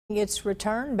its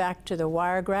return back to the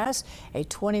Wiregrass. A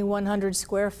 2,100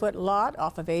 square foot lot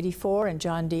off of 84 and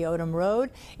John D. Odom Road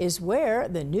is where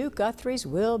the new Guthries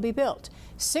will be built.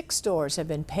 6 stores have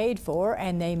been paid for,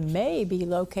 and they may be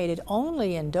located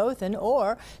only in Dothan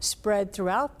or spread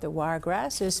throughout the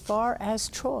Wiregrass as far as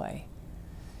Troy.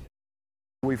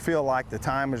 We feel like the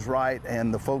time is right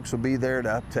and the folks will be there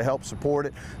to help support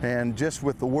it. And just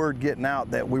with the word getting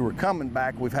out that we were coming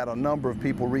back, we've had a number of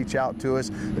people reach out to us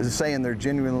saying they're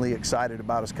genuinely excited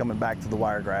about us coming back to the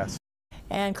Wiregrass.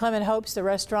 And Clement hopes the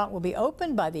restaurant will be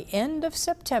open by the end of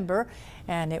September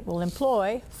and it will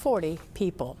employ 40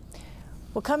 people.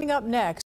 Well, coming up next,